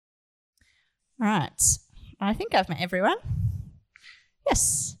All right. I think I've met everyone.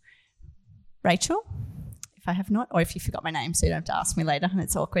 Yes. Rachel, if I have not, or if you forgot my name so you don't have to ask me later and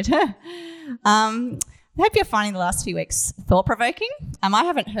it's awkward. I hope you're finding the last few weeks thought-provoking. I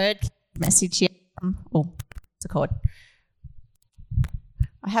haven't heard the message yet. What's it called?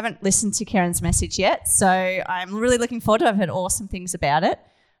 I haven't listened to Karen's message yet, so I'm really looking forward to it. I've heard awesome things about it.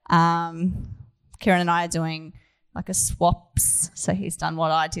 Karen and I are doing like a swaps, so he's done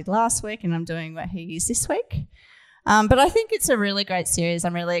what I did last week and I'm doing what he is this week. But I think it's a really great series.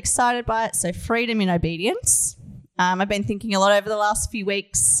 I'm really excited by it. So freedom in obedience. I've been thinking a lot over the last few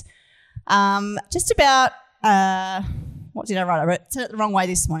weeks just about, what did I write? I wrote it the wrong way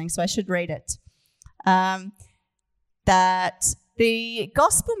this morning, so I should read it. That the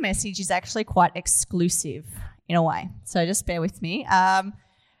gospel message is actually quite exclusive in a way. So just bear with me.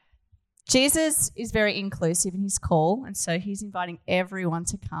 Jesus is very inclusive in his call, and so he's inviting everyone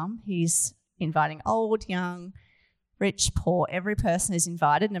to come. He's inviting old, young, rich, poor. Every person is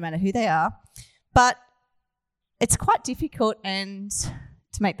invited, no matter who they are. But it's quite difficult to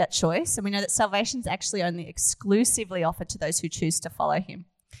make that choice, and we know that salvation is actually only exclusively offered to those who choose to follow him.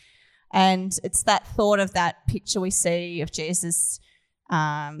 And it's that thought of that picture we see of Jesus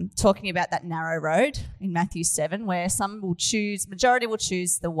talking about that narrow road in Matthew 7, where majority will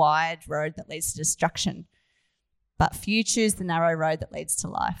choose the wide road that leads to destruction, but few choose the narrow road that leads to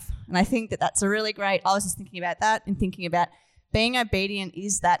life. And I think that that's a really great, I was just thinking about that and thinking about being obedient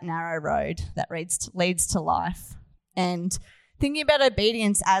is that narrow road that leads to life. And thinking about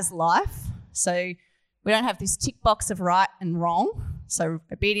obedience as life, so we don't have this tick box of right and wrong. So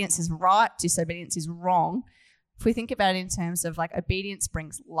obedience is right, disobedience is wrong. If we think about it in terms of like obedience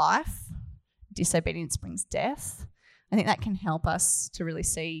brings life, disobedience brings death, I think that can help us to really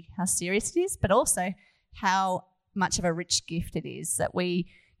see how serious it is, but also how much of a rich gift it is that we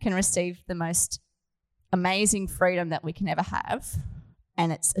can receive the most amazing freedom that we can ever have,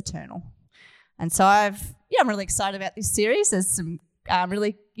 and it's eternal. And so I'm really excited about this series. There's some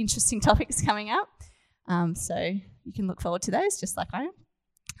really interesting topics coming up. So you can look forward to those just like I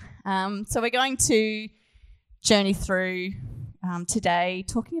am. So we're going to journey through today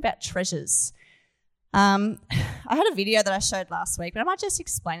talking about treasures. I had a video that I showed last week, but I might just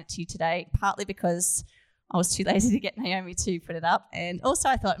explain it to you today, partly because I was too lazy to get Naomi to put it up, and also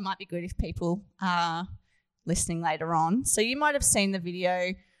I thought it might be good if people are listening later on. So you might have seen the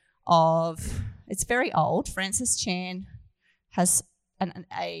video it's very old. Francis Chan has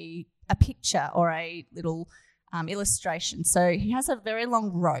a picture or a little illustration. So he has a very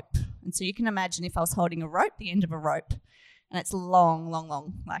long rope. And so you can imagine if I was holding a rope, the end of a rope, and it's long, long,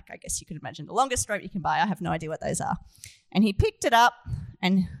 long. Like I guess you could imagine the longest rope you can buy. I have no idea what those are. And he picked it up,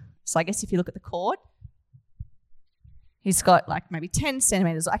 and so I guess if you look at the cord, he's got like maybe 10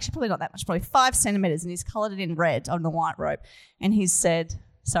 centimetres, or actually probably not that much, probably 5 centimetres, and he's coloured it in red on the white rope. And he's said,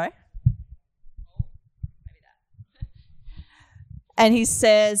 sorry? And he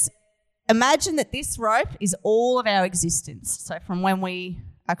says, imagine that this rope is all of our existence. So from when we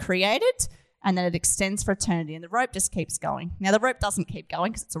are created, and then it extends for eternity, and the rope just keeps going. Now, the rope doesn't keep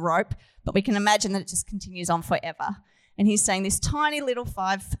going because it's a rope, but we can imagine that it just continues on forever. And he's saying this tiny little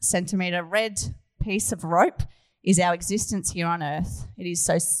 5 centimetre red piece of rope is our existence here on earth. It is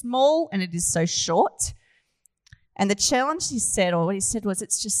so small and it is so short. And the challenge he said, or what he said was,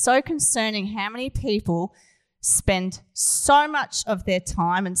 it's just so concerning how many people spend so much of their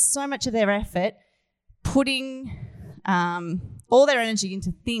time and so much of their effort putting all their energy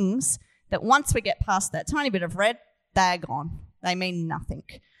into things that once we get past that tiny bit of red, they're gone. They mean nothing.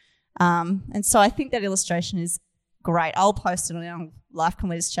 And so I think that illustration is great. I'll post it on our LifeCom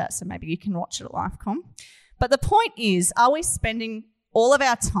Leaders chat, so maybe you can watch it at LifeCom. But the point is, are we spending all of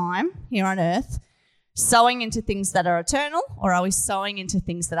our time here on earth sowing into things that are eternal, or are we sowing into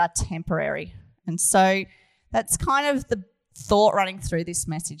things that are temporary? And so that's kind of the thought running through this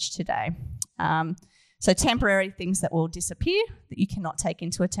message today. So temporary things that will disappear, that you cannot take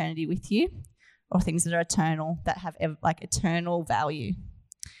into eternity with you, or things that are eternal, that have like eternal value.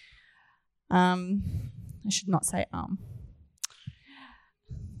 I should not say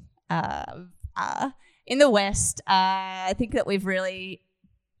In the West, I think that we've really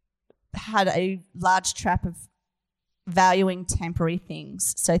had a large trap of valuing temporary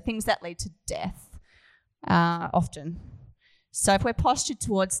things, so things that lead to death often. So if we're postured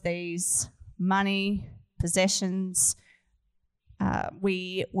towards these, money, possessions,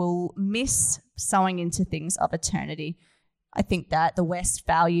 we will miss sowing into things of eternity. I think that the West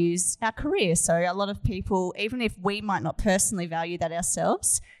values our career. So a lot of people, even if we might not personally value that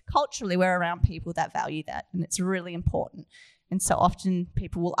ourselves, culturally we're around people that value that, and it's really important. And so often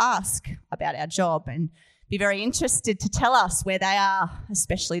people will ask about our job and be very interested to tell us where they are,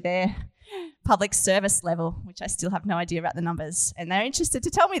 especially their public service level, which I still have no idea about the numbers. And they're interested to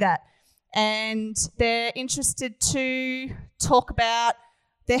tell me that. And they're interested to talk about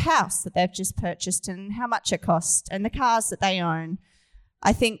their house that they've just purchased and how much it costs and the cars that they own.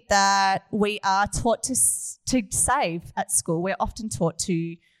 I think that we are taught to save at school. We're often taught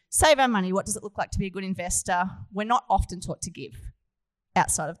to save our money. What does it look like to be a good investor? We're not often taught to give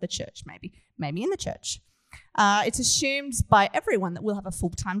outside of the church, maybe in the church. It's assumed by everyone that we'll have a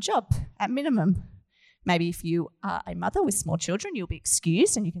full-time job at minimum. Maybe if you are a mother with small children, you'll be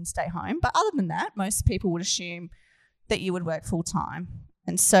excused and you can stay home. But other than that, most people would assume that you would work full-time.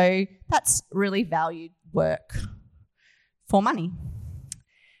 And so that's really valued work for money.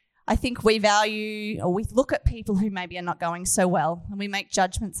 I think we look at people who maybe are not going so well and we make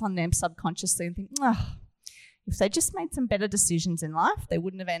judgments on them subconsciously and think, if they just made some better decisions in life, they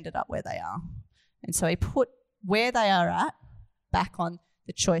wouldn't have ended up where they are. And so we put where they are at back on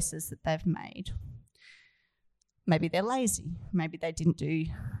the choices that they've made. Maybe they're lazy. Maybe they didn't do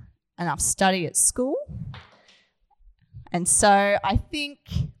enough study at school. And so I think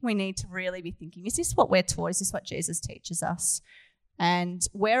we need to really be thinking, is this what we're taught? Is this what Jesus teaches us? And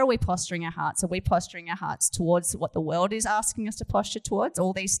where are we posturing our hearts? Are we posturing our hearts towards what the world is asking us to posture towards,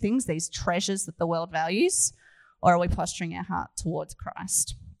 all these things, these treasures that the world values? Or are we posturing our heart towards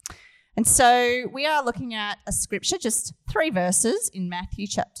Christ? And so we are looking at a scripture, just 3 verses in Matthew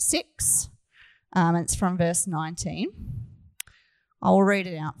chapter 6. And it's from verse 19. I will read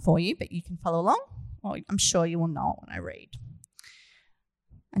it out for you, but you can follow along. Or I'm sure you will know it when I read.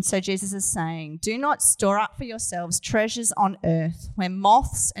 And so Jesus is saying, "Do not store up for yourselves treasures on earth where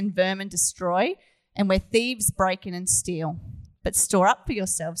moths and vermin destroy and where thieves break in and steal. But store up for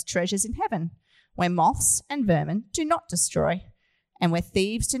yourselves treasures in heaven where moths and vermin do not destroy and where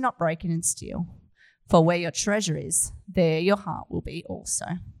thieves do not break in and steal. For where your treasure is, there your heart will be also."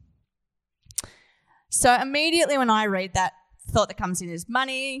 So immediately when I read that, thought that comes in is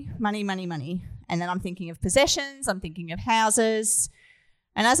money, money, money, money. And then I'm thinking of possessions, I'm thinking of houses.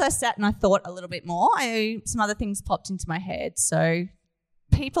 And as I sat and I thought a little bit more, some other things popped into my head. So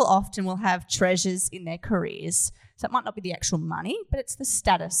people often will have treasures in their careers. So it might not be the actual money, but it's the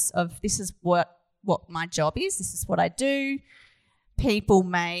status of this is what my job is, this is what I do. People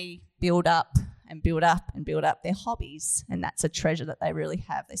may build up and build up and build up their hobbies, and that's a treasure that they really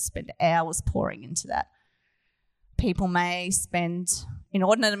have. They spend hours pouring into that. People may spend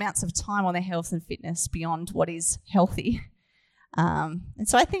inordinate amounts of time on their health and fitness beyond what is healthy. And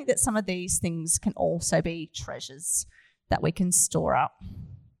so I think that some of these things can also be treasures that we can store up.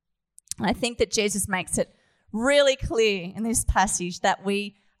 And I think that Jesus makes it really clear in this passage that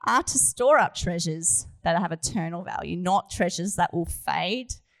we are to store up treasures that have eternal value, not treasures that will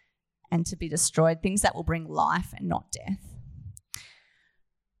fade and to be destroyed, things that will bring life and not death.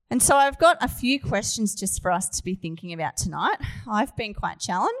 And so I've got a few questions just for us to be thinking about tonight. I've been quite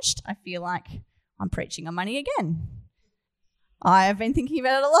challenged. I feel like I'm preaching on money again. I've been thinking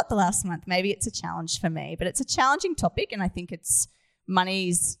about it a lot the last month. Maybe it's a challenge for me, but it's a challenging topic, and I think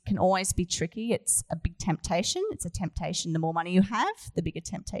money can always be tricky. It's a big temptation. It's a temptation. The more money you have, the bigger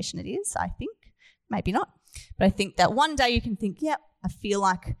temptation it is, I think. Maybe not. But I think that one day you can think, yep, I feel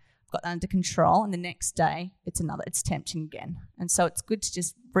like I've got that under control, and the next day it's tempting again. And so it's good to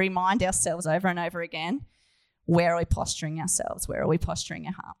just remind ourselves over and over again, where are we posturing ourselves? Where are we posturing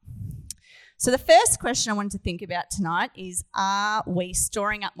our heart? So the first question I wanted to think about tonight is, are we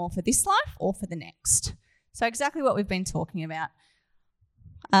storing up more for this life or for the next? So exactly what we've been talking about.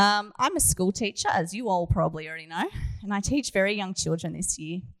 I'm a school teacher, as you all probably already know, and I teach very young children this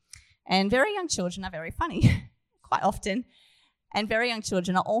year. And very young children are very funny, quite often. And very young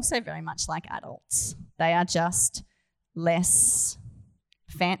children are also very much like adults. They are just less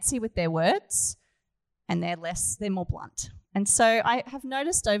fancy with their words, and they're more blunt. And so I have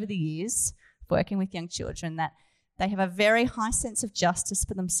noticed over the years, working with young children, that they have a very high sense of justice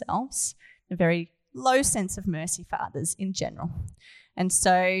for themselves, a very low sense of mercy for others in general. And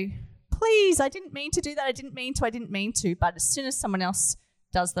so, please, I didn't mean to do that, I didn't mean to, but as soon as someone else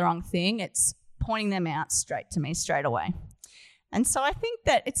does the wrong thing, it's pointing them out straight to me straight away. And so I think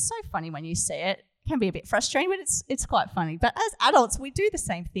that it's so funny when you see it. It can be a bit frustrating, but it's quite funny. But as adults, we do the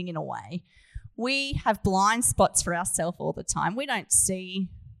same thing in a way. We have blind spots for ourselves all the time. We don't see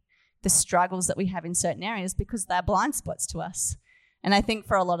the struggles that we have in certain areas because they're blind spots to us. And I think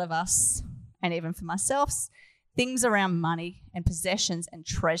for a lot of us, and even for myself, things around money and possessions and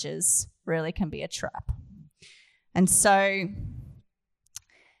treasures really can be a trap. And so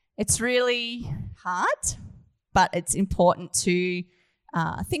it's really hard but it's important to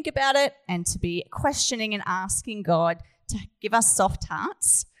think about it and to be questioning and asking God to give us soft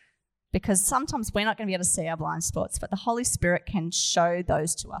hearts, because sometimes we're not going to be able to see our blind spots, but the Holy Spirit can show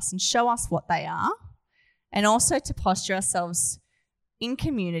those to us and show us what they are, and also to posture ourselves in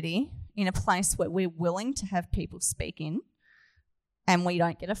community in a place where we're willing to have people speak in and we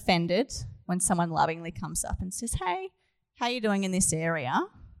don't get offended when someone lovingly comes up and says, hey, how are you doing in this area?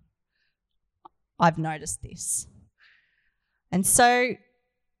 I've noticed this. And so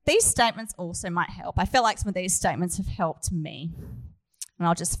these statements also might help. I feel like some of these statements have helped me, and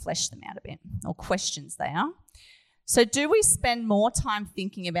I'll just flesh them out a bit, or questions they are. So do we spend more time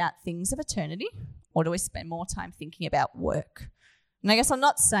thinking about things of eternity, or do we spend more time thinking about work? And I guess I'm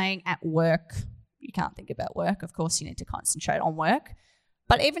not saying at work you can't think about work. Of course you need to concentrate on work.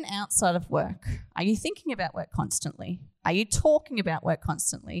 But even outside of work, are you thinking about work constantly? Are you talking about work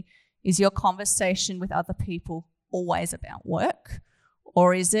constantly? Is your conversation with other people always about work,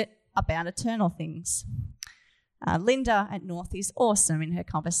 or is it about eternal things? Linda at North is awesome in her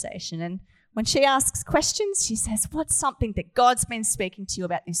conversation, and when she asks questions, she says, what's something that God's been speaking to you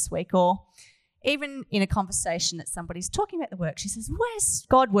about this week? Or even in a conversation that somebody's talking about the work, she says, where's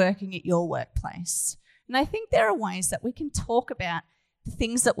God working at your workplace? And I think there are ways that we can talk about the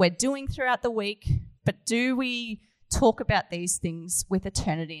things that we're doing throughout the week, but do we talk about these things with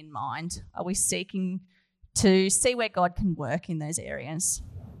eternity in mind? Are we seeking to see where God can work in those areas?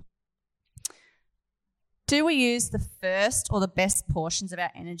 Do we use the first or the best portions of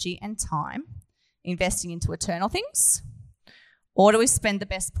our energy and time investing into eternal things? Or do we spend the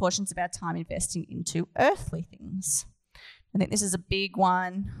best portions of our time investing into earthly things? I think this is a big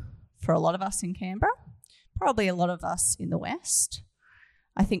one for a lot of us in Canberra, probably a lot of us in the West.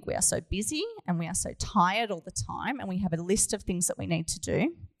 I think we are so busy and we are so tired all the time, and we have a list of things that we need to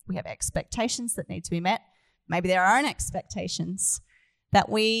do. We have expectations that need to be met. Maybe there are our own expectations, that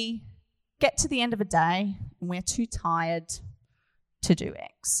we get to the end of a day and we're too tired to do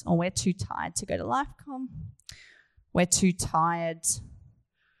X, or we're too tired to go to LifeCom, we're too tired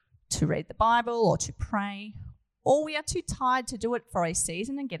to read the Bible or to pray, or we are too tired to do it for a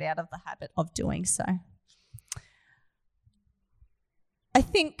season and get out of the habit of doing so. I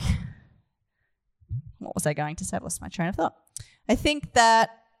think, what was I going to say? I lost my train of thought. I think that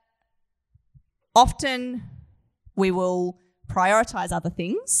often we will prioritise other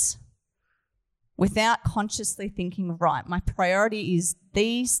things without consciously thinking, right, my priority is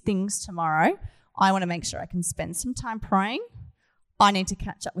these things tomorrow. I want to make sure I can spend some time praying. I need to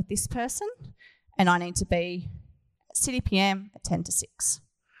catch up with this person, and I need to be at City PM at 10 to 6.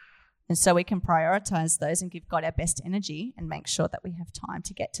 And so we can prioritise those and give God our best energy and make sure that we have time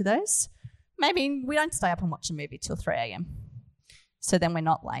to get to those. Maybe we don't stay up and watch a movie till 3 a.m. So then we're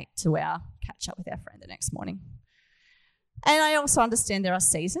not late to our catch up with our friend the next morning. And I also understand there are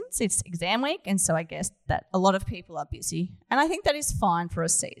seasons. It's exam week, and so I guess that a lot of people are busy. And I think that is fine for a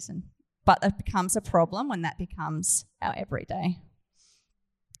season, but it becomes a problem when that becomes our everyday.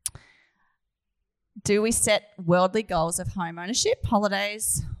 Do we set worldly goals of home ownership,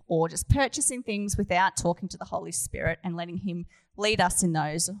 holidays, or just purchasing things without talking to the Holy Spirit and letting Him lead us in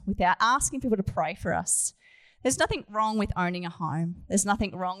those, without asking people to pray for us? There's nothing wrong with owning a home. There's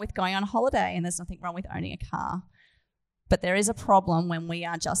nothing wrong with going on a holiday, and there's nothing wrong with owning a car. But there is a problem when we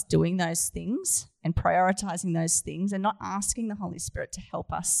are just doing those things and prioritising those things and not asking the Holy Spirit to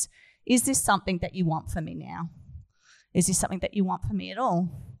help us. Is this something that you want for me now? Is this something that you want for me at all?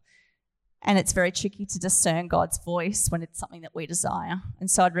 And it's very tricky to discern God's voice when it's something that we desire.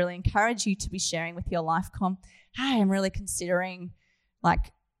 And so I'd really encourage you to be sharing with your LifeCom, hey, I'm really considering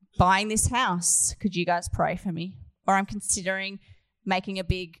buying this house. Could you guys pray for me? Or I'm considering making a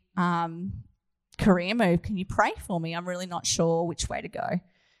big career move. Can you pray for me? I'm really not sure which way to go.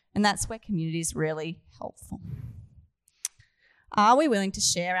 And that's where community is really helpful. Are we willing to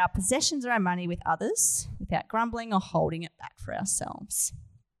share our possessions or our money with others without grumbling or holding it back for ourselves?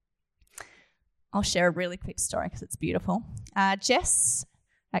 I'll share a really quick story because it's beautiful. Jess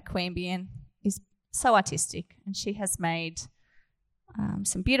at Queanbeyan is so artistic, and she has made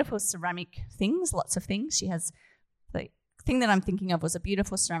some beautiful ceramic things, lots of things. She has the thing that I'm thinking of was a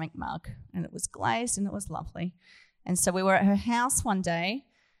beautiful ceramic mug, and it was glazed and it was lovely. And so we were at her house one day,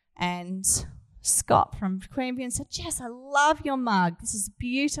 and Scott from Queanbeyan said, Jess, I love your mug. This is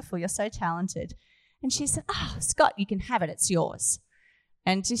beautiful. You're so talented. And she said, Scott, you can have it. It's yours.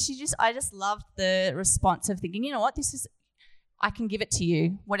 And I just loved the response of thinking, you know what, I can give it to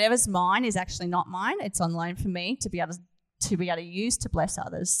you. Whatever's mine is actually not mine. It's on loan for me to be able to use to bless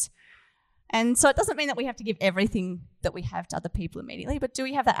others. And so it doesn't mean that we have to give everything that we have to other people immediately, but do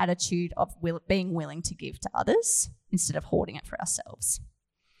we have that attitude of being willing to give to others instead of hoarding it for ourselves?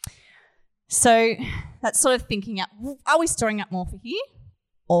 So that's sort of thinking out, are we storing up more for here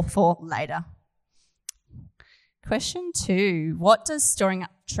or for later? Question 2, what does storing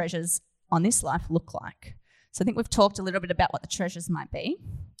up treasures on this life look like? So I think we've talked a little bit about what the treasures might be.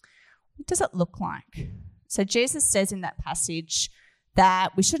 What does it look like? So Jesus says in that passage that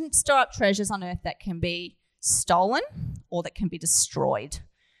we shouldn't store up treasures on earth that can be stolen or that can be destroyed.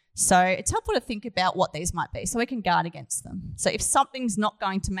 So it's helpful to think about what these might be so we can guard against them. So if something's not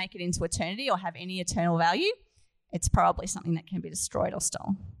going to make it into eternity or have any eternal value, it's probably something that can be destroyed or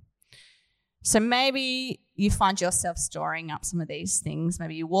stolen. So maybe you find yourself storing up some of these things.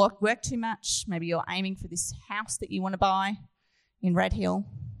 Maybe you work too much. Maybe you're aiming for this house that you want to buy in Red Hill.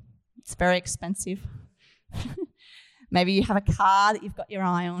 It's very expensive. Maybe you have a car that you've got your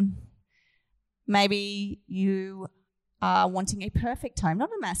eye on. Maybe you are wanting a perfect home, not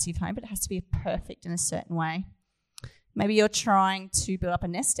a massive home, but it has to be perfect in a certain way. Maybe you're trying to build up a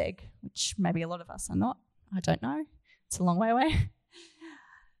nest egg, which maybe a lot of us are not. I don't know. It's a long way away.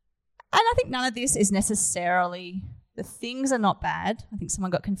 And I think none of this is necessarily, the things are not bad. I think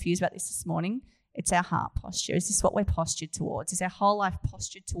someone got confused about this morning. It's our heart posture. Is this what we're postured towards? Is our whole life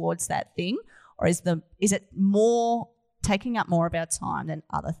postured towards that thing? Or is it more taking up more of our time than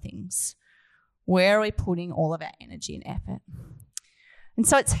other things? Where are we putting all of our energy and effort? And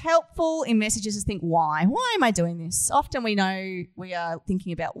so it's helpful in messages to think, why? Why am I doing this? Often we know we are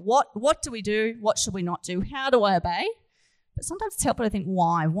thinking about what do we do? What should we not do? How do I obey? But sometimes it's helpful to think,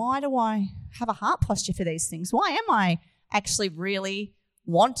 why? Why do I have a heart posture for these things? Why am I actually really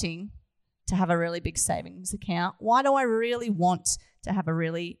wanting to have a really big savings account? Why do I really want to have a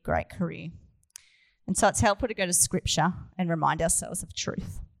really great career? And so it's helpful to go to Scripture and remind ourselves of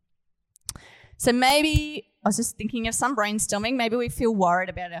truth. So maybe, I was just thinking of some brainstorming, maybe we feel worried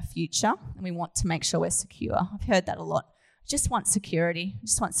about our future and we want to make sure we're secure. I've heard that a lot. I just want security. I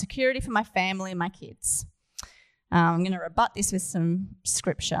just want security for my family and my kids. I'm going to rebut this with some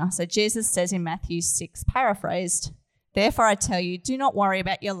Scripture. So Jesus says in Matthew 6, paraphrased, "Therefore I tell you, do not worry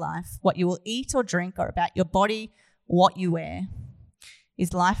about your life, what you will eat or drink, or about your body, what you wear.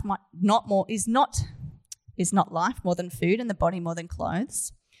 Is life not life more than food, and the body more than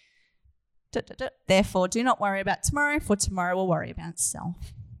clothes? Therefore, do not worry about tomorrow, for tomorrow will worry about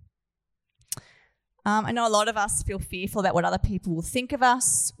itself." I know a lot of us feel fearful about what other people will think of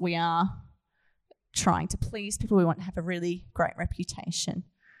us. We are trying to please people. We want to have a really great reputation.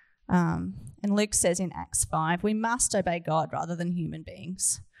 And Luke says in Acts 5, we must obey God rather than human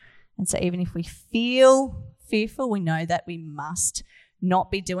beings. And so even if we feel fearful, we know that we must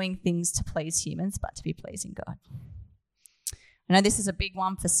not be doing things to please humans, but to be pleasing God. I know this is a big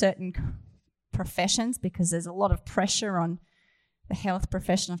one for certain professions because there's a lot of pressure on the health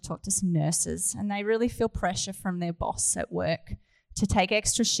profession. I've talked to some nurses and they really feel pressure from their boss at work to take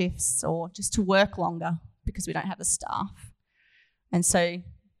extra shifts or just to work longer because we don't have the staff. And so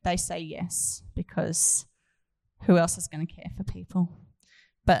they say yes because who else is going to care for people?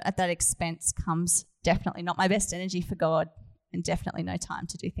 But at that expense comes definitely not my best energy for God and definitely no time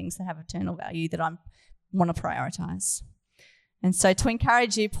to do things that have eternal value that I want to prioritise. And so to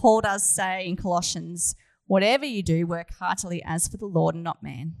encourage you, Paul does say in Colossians, whatever you do, work heartily as for the Lord and not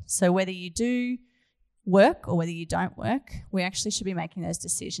man. So whether you do work or whether you don't work, we actually should be making those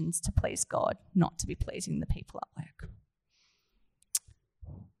decisions to please God, not to be pleasing the people at work.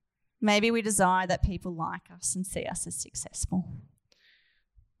 Maybe we desire that people like us and see us as successful.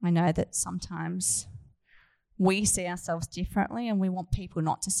 I know that sometimes we see ourselves differently and we want people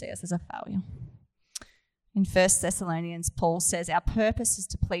not to see us as a failure. In 1 Thessalonians, Paul says, our purpose is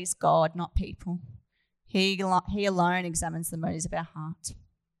to please God, not people. He alone examines the motives of our heart.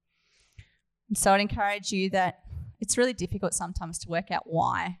 And so I'd encourage you that it's really difficult sometimes to work out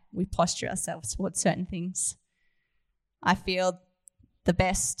why we posture ourselves towards certain things. I feel the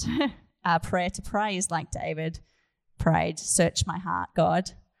best prayer to pray is like David prayed, search my heart,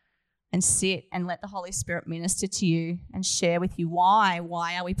 God, and sit and let the Holy Spirit minister to you and share with you why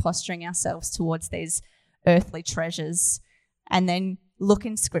are we posturing ourselves towards these earthly treasures, and then look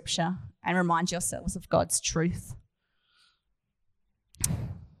in Scripture and remind yourselves of God's truth.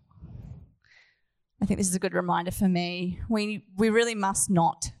 I think this is a good reminder for me. We really must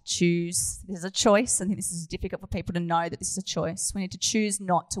not choose. This is a choice. I think this is difficult for people to know that this is a choice. We need to choose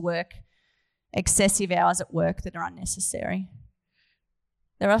not to work excessive hours at work that are unnecessary.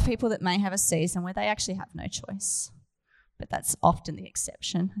 There are people that may have a season where they actually have no choice, but that's often the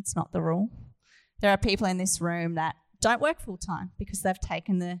exception. It's not the rule. There are people in this room that don't work full time because they've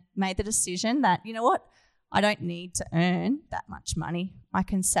made the decision that, you know what, I don't need to earn that much money. I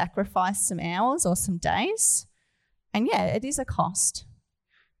can sacrifice some hours or some days. And yeah, it is a cost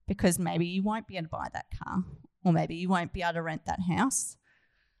because maybe you won't be able to buy that car or maybe you won't be able to rent that house.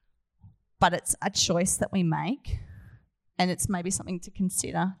 But it's a choice that we make, and it's maybe something to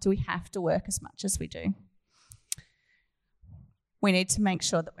consider. Do we have to work as much as we do? We need to make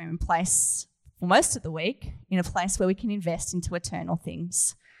sure that we're in place for most of the week, in a place where we can invest into eternal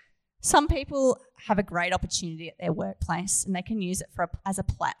things. Some people have a great opportunity at their workplace and they can use it as a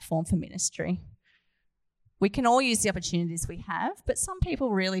platform for ministry. We can all use the opportunities we have, but some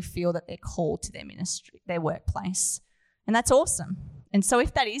people really feel that they're called to their ministry, their workplace, and that's awesome. And so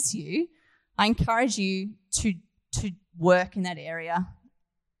if that is you, I encourage you to work in that area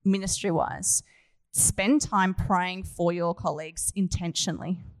ministry-wise. Spend time praying for your colleagues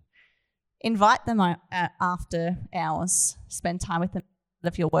intentionally. Invite them after hours. Spend time with them out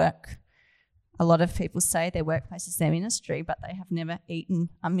of your work. A lot of people say their workplace is their ministry, but they have never eaten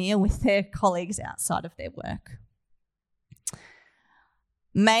a meal with their colleagues outside of their work.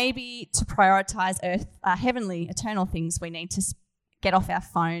 Maybe to prioritise heavenly, eternal things, we need to get off our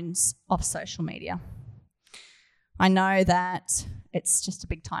phones, off social media. I know that it's just a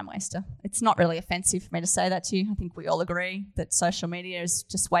big time waster. It's not really offensive for me to say that to you. I think we all agree that social media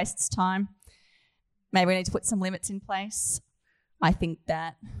just wastes time. Maybe we need to put some limits in place. I think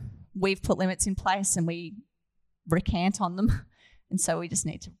that we've put limits in place and we recant on them. And so we just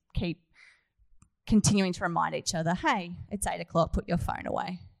need to keep continuing to remind each other, hey, it's 8 o'clock, put your phone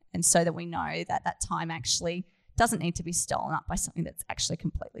away. And so that we know that that time actually doesn't need to be stolen up by something that's actually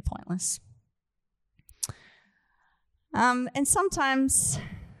completely pointless. And sometimes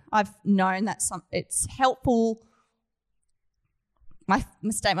I've known that it's helpful. My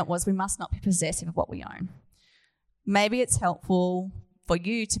statement was we must not be possessive of what we own. Maybe it's helpful for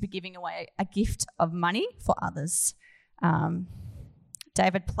you to be giving away a gift of money for others.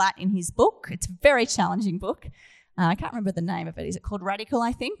 David Platt, in his book, it's a very challenging book. I can't remember the name of it. Is it called Radical,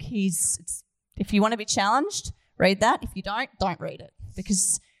 I think? If you want to be challenged, read that. If you don't read it,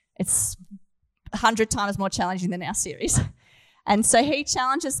 because it's 100 times more challenging than our series. And so he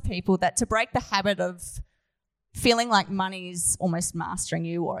challenges people that to break the habit of feeling like money is almost mastering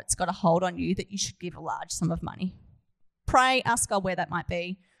you or it's got a hold on you, that you should give a large sum of money. Pray, ask God where that might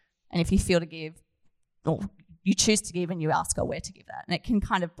be, and if you feel to give, or you choose to give and you ask God where to give that, and it can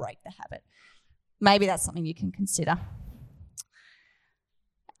kind of break the habit. Maybe that's something you can consider.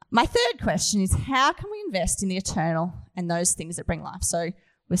 My third question is, how can we invest in the eternal and those things that bring life? So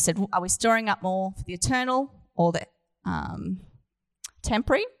we said, are we storing up more for the eternal or the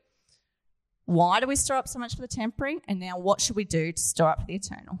temporary? Why do we store up so much for the temporary? And now what should we do to store up for the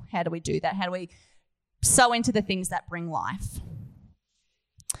eternal? How do we do that? How do we sow into the things that bring life?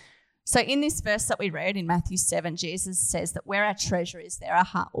 So in this verse that we read in Matthew 7, Jesus says that where our treasure is, there our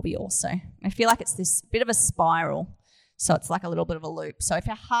heart will be also. I feel like it's this bit of a spiral, so it's like a little bit of a loop. So if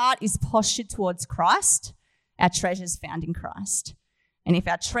our heart is postured towards Christ, our treasure is found in Christ. And if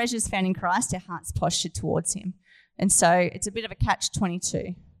our treasure is found in Christ, our heart's postured towards him. And so it's a bit of a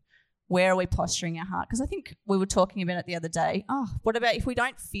catch-22. Where are we posturing our heart? Because I think we were talking about it the other day. What about if we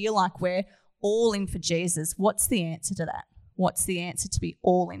don't feel like we're all in for Jesus? What's the answer to that? What's the answer to be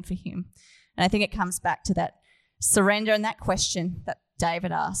all in for him? And I think it comes back to that surrender and that question that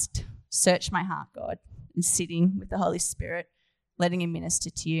David asked. Search my heart, God, and sitting with the Holy Spirit, letting him minister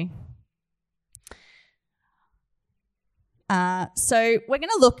to you. So we're going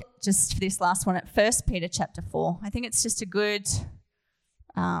to look just for this last one at 1 Peter chapter 4. I think it's just a good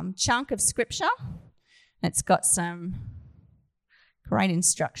chunk of scripture. It's got some great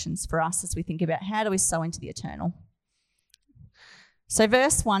instructions for us as we think about how do we sow into the eternal. So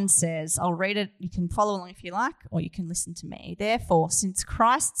verse 1 says, I'll read it, you can follow along if you like, or you can listen to me. Therefore, since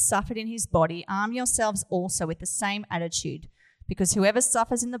Christ suffered in his body, arm yourselves also with the same attitude, because whoever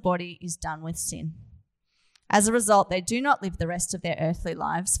suffers in the body is done with sin. As a result, they do not live the rest of their earthly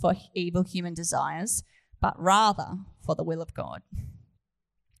lives for evil human desires, but rather for the will of God.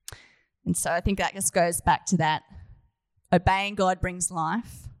 And so I think that just goes back to that. Obeying God brings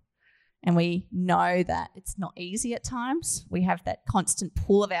life, and we know that it's not easy at times. We have that constant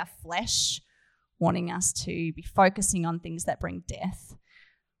pull of our flesh wanting us to be focusing on things that bring death.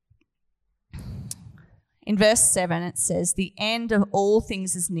 In verse 7 it says, the end of all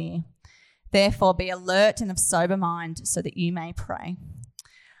things is near. Therefore be alert and of sober mind so that you may pray.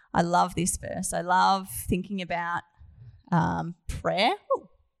 I love this verse. I love thinking about prayer.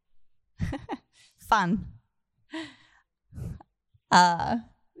 Fun.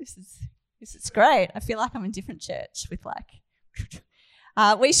 This is This is great. I feel like I'm in a different church with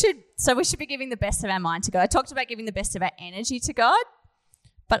we should be giving the best of our mind to God. I talked about giving the best of our energy to God,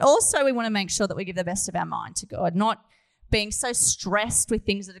 but also we want to make sure that we give the best of our mind to God, not being so stressed with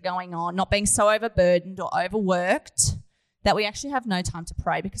things that are going on, not being so overburdened or overworked that we actually have no time to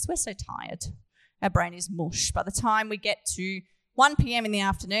pray because we're so tired. Our brain is mush. By the time we get to 1 p.m. in the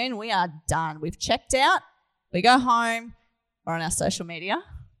afternoon, we are done. We've checked out. We go home. We're on our social media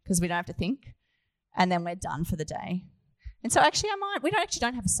because we don't have to think. And then we're done for the day. And so actually our mind, we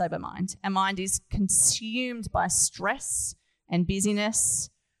don't have a sober mind. Our mind is consumed by stress and busyness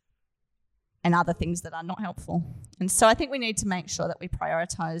and other things that are not helpful. And so I think we need to make sure that we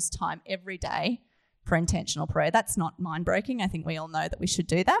prioritise time every day for intentional prayer. That's not mind-breaking. I think we all know that we should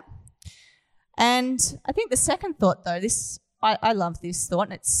do that. And I think the second thought, though, I love this thought,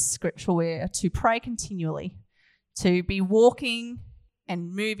 and it's scriptural. We're to pray continually, to be walking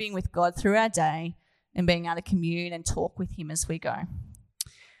and moving with God through our day and being able to commune and talk with him as we go.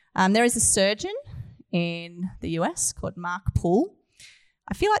 There is a surgeon in the US called Mark Poole.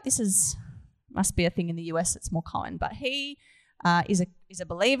 I feel like this must be a thing in the US that's more common, but he is a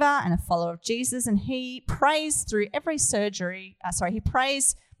believer and a follower of Jesus, and he prays through every surgery. He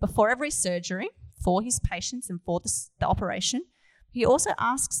prays before every surgery for his patients and for the operation. He also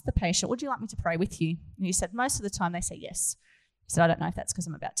asks the patient, "Would you like me to pray with you?" And he said most of the time they say yes. He said, "I don't know if that's because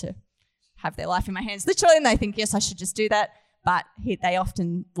I'm about to have their life in my hands literally, and they think, yes, I should just do that." But they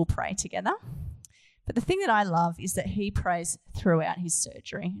often will pray together. But the thing that I love is that he prays throughout his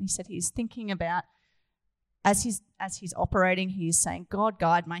surgery. And he said he's thinking about, as he's operating, he is saying, "God,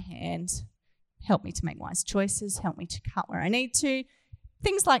 guide my hand. Help me to make wise choices. Help me to cut where I need to."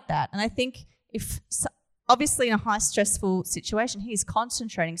 Things like that. And I think obviously in a high stressful situation, he is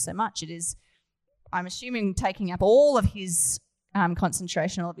concentrating so much. It is, I'm assuming, taking up all of his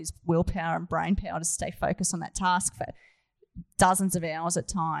concentration, all of his willpower and brain power to stay focused on that task for dozens of hours at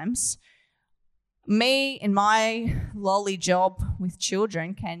times. Me, in my lolly job with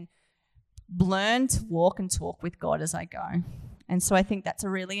children, can learn to walk and talk with God as I go. And so I think that's a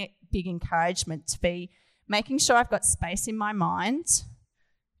really big encouragement to be making sure I've got space in my mind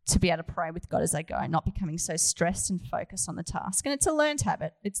to be able to pray with God as I go, and not becoming so stressed and focused on the task. And it's a learned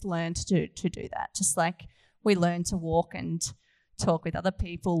habit. It's learned to do that. Just like we learn to walk and talk with other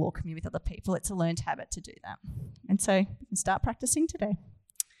people or commune with other people, it's a learned habit to do that. And so we can start practicing today.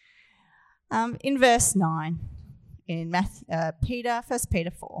 In verse 9, in 1 Peter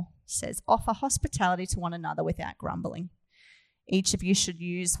 4, says, "Offer hospitality to one another without grumbling. Each of you should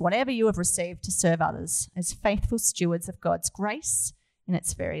use whatever you have received to serve others as faithful stewards of God's grace in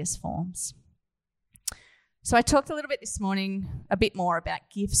its various forms." So I talked a little bit this morning, a bit more about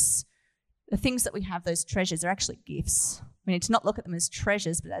gifts. The things that we have, those treasures, are actually gifts. We need to not look at them as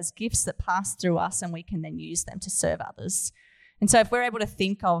treasures, but as gifts that pass through us, and we can then use them to serve others. And so if we're able to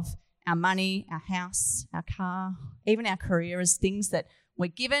think of our money, our house, our car, even our career as things that we're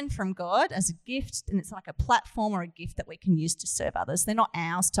given from God as a gift, and it's like a platform or a gift that we can use to serve others. They're not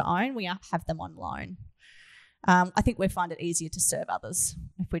ours to own. We have them on loan. I think we find it easier to serve others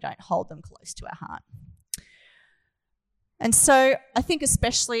if we don't hold them close to our heart. And so I think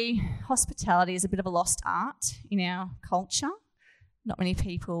especially hospitality is a bit of a lost art in our culture. Not many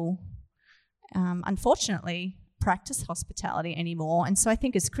people, unfortunately, practice hospitality anymore. And so I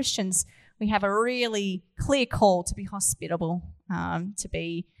think as Christians, we have a really clear call to be hospitable, to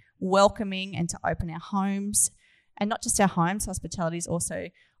be welcoming, and to open our homes. And not just our homes, hospitality is also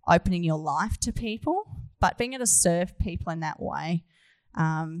opening your life to people, but being able to serve people in that way.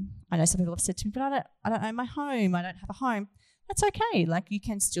 I know some people have said to me, "But I don't own my home. I don't have a home." That's okay. Like, you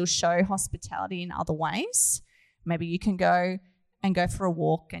can still show hospitality in other ways. Maybe you can go for a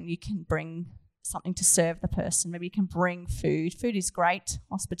walk and you can bring something to serve the person. Maybe you can bring food. Food is great.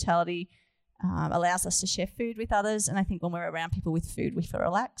 Hospitality allows us to share food with others, and I think when we're around people with food, we feel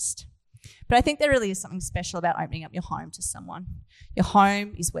relaxed. But I think there really is something special about opening up your home to someone. Your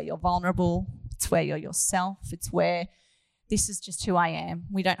home is where you're vulnerable. It's where you're yourself. It's where this is just who I am.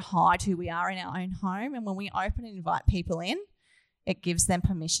 We don't hide who we are in our own home, and when we open and invite people in, it gives them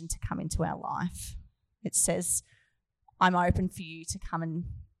permission to come into our life. It says, "I'm open for you to come and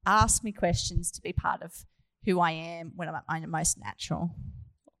ask me questions, to be part of who I am when I'm at my most natural."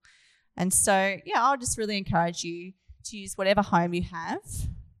 And so, I'll just really encourage you to use whatever home you have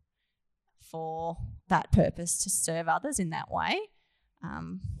for that purpose, to serve others in that way.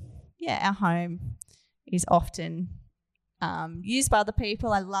 Our home is often used by other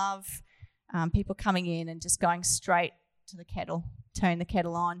people. I love people coming in and just going straight to the kettle, turning the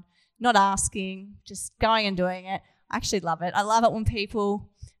kettle on, not asking, just going and doing it. I actually love it. I love it when people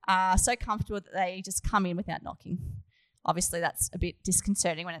are so comfortable that they just come in without knocking. Obviously, that's a bit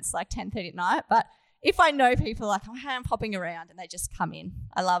disconcerting when it's like 10:30 at night. But if I know people like, oh, hey, I'm popping around, and they just come in,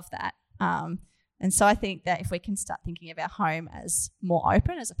 I love that. And so I think that if we can start thinking of our home as more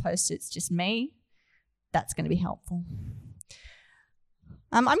open as opposed to it's just me, that's going to be helpful.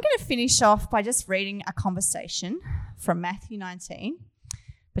 I'm going to finish off by just reading a conversation from Matthew 19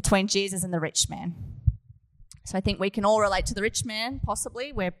 between Jesus and the rich man. So I think we can all relate to the rich man,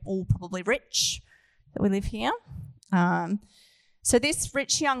 possibly. We're all probably rich that we live here. So this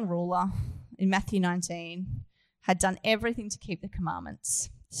rich young ruler in Matthew 19 had done everything to keep the commandments.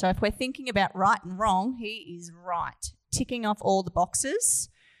 So if we're thinking about right and wrong, he is right, ticking off all the boxes,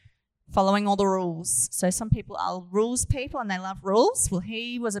 following all the rules. So some people are rules people and they love rules. Well,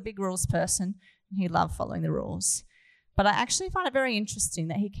 he was a big rules person and he loved following the rules. But I actually find it very interesting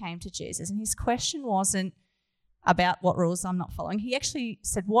that he came to Jesus and his question wasn't about what rules I'm not following. He actually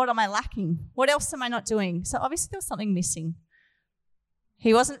said, what am I lacking? What else am I not doing? So obviously there was something missing.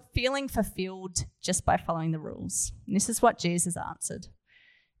 He wasn't feeling fulfilled just by following the rules. And this is what Jesus answered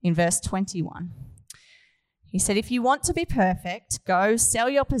in verse 21. He said, if you want to be perfect, go sell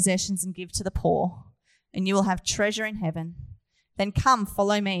your possessions and give to the poor, and you will have treasure in heaven. Then come,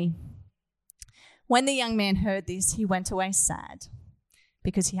 follow me. When the young man heard this, he went away sad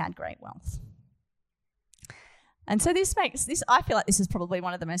because he had great wealth. And so I feel like this is probably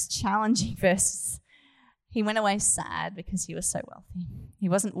one of the most challenging verses. He went away sad because he was so wealthy. He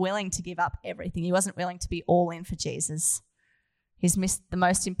wasn't willing to give up everything. He wasn't willing to be all in for Jesus. He's missed the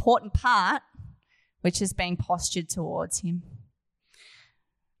most important part, which is being postured towards him.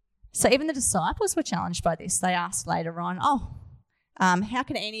 So even the disciples were challenged by this. They asked later on, how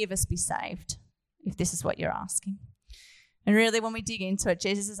can any of us be saved if this is what you're asking? And really when we dig into it,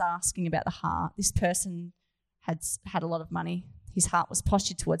 Jesus is asking about the heart. This person had a lot of money. His heart was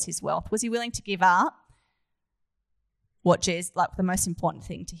postured towards his wealth. Was he willing to give up the most important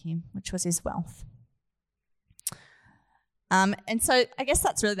thing to him, which was his wealth? And so I guess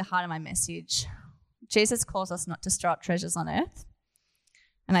that's really the heart of my message. Jesus calls us not to store up treasures on earth.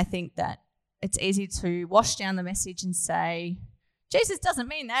 And I think that it's easy to wash down the message and say, Jesus doesn't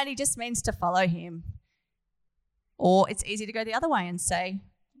mean that, he just means to follow him. Or it's easy to go the other way and say,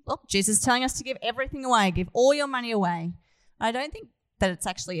 look, Jesus is telling us to give everything away, give all your money away. I don't think that it's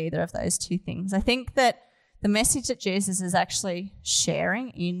actually either of those two things. I think that the message that Jesus is actually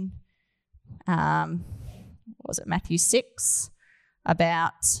sharing in, Matthew 6,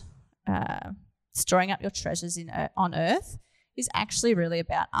 about storing up your treasures on earth, is actually really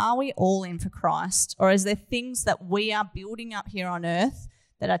about, are we all in for Christ? Or is there things that we are building up here on earth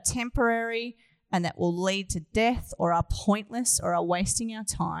that are temporary and that will lead to death or are pointless or are wasting our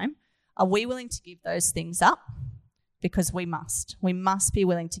time? Are we willing to give those things up? Because we must. We must be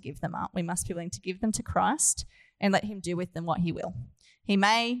willing to give them up. We must be willing to give them to Christ and let him do with them what he will. He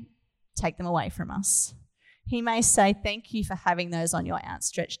may take them away from us. He may say, thank you for having those on your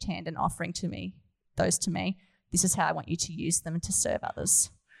outstretched hand and offering those to me. This is how I want you to use them to serve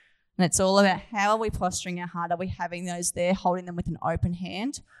others. And it's all about how are we posturing our heart? Are we having those there, holding them with an open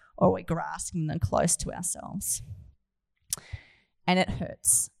hand, or are we grasping them close to ourselves? And it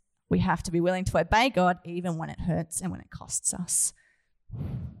hurts. We have to be willing to obey God even when it hurts and when it costs us.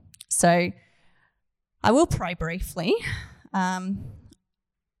 So I will pray briefly. At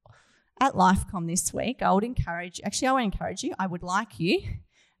LifeCom this week, I won't encourage you, I would like you,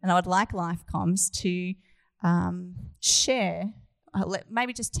 and I would like LifeComs to share,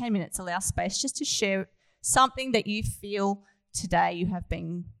 maybe just 10 minutes, allow space just to share something that you feel today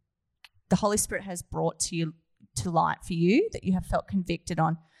the Holy Spirit has brought to light for you, that you have felt convicted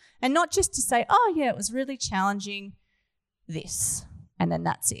on. And not just to say, oh yeah, it was really challenging, this, and then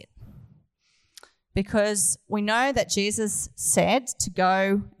that's it. Because we know that Jesus said to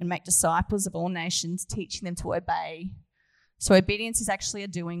go and make disciples of all nations, teaching them to obey. So obedience is actually a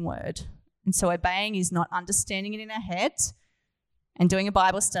doing word. And so obeying is not understanding it in our head and doing a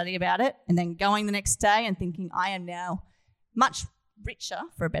Bible study about it and then going the next day and thinking, I am now much richer,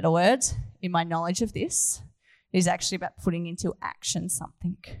 for a better word, in my knowledge of this. It is actually about putting into action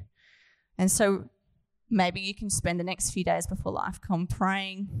something. And so maybe you can spend the next few days before LifeCom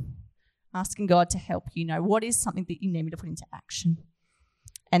praying, asking God to help you know what is something that you need me to put into action.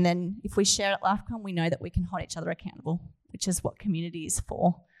 And then if we share at LifeCom, we know that we can hold each other accountable, which is what community is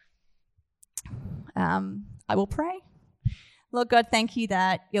for. I will pray. Lord God, thank you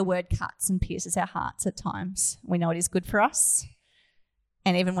that your word cuts and pierces our hearts at times. We know it is good for us.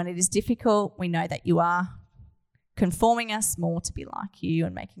 And even when it is difficult, we know that you are conforming us more to be like you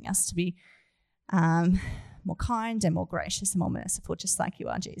and making us to be more kind and more gracious and more merciful, just like you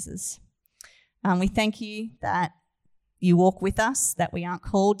are, Jesus. We thank you that you walk with us, that we aren't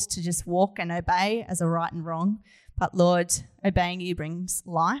called to just walk and obey as a right and wrong, but Lord, obeying you brings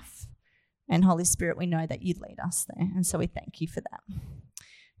life. And Holy Spirit, we know that you lead us there. And so we thank you for that.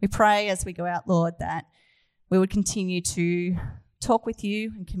 We pray as we go out, Lord, that we would continue to talk with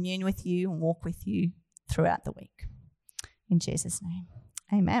you and commune with you and walk with you throughout the week. In Jesus' name,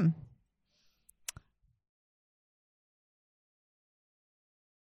 amen.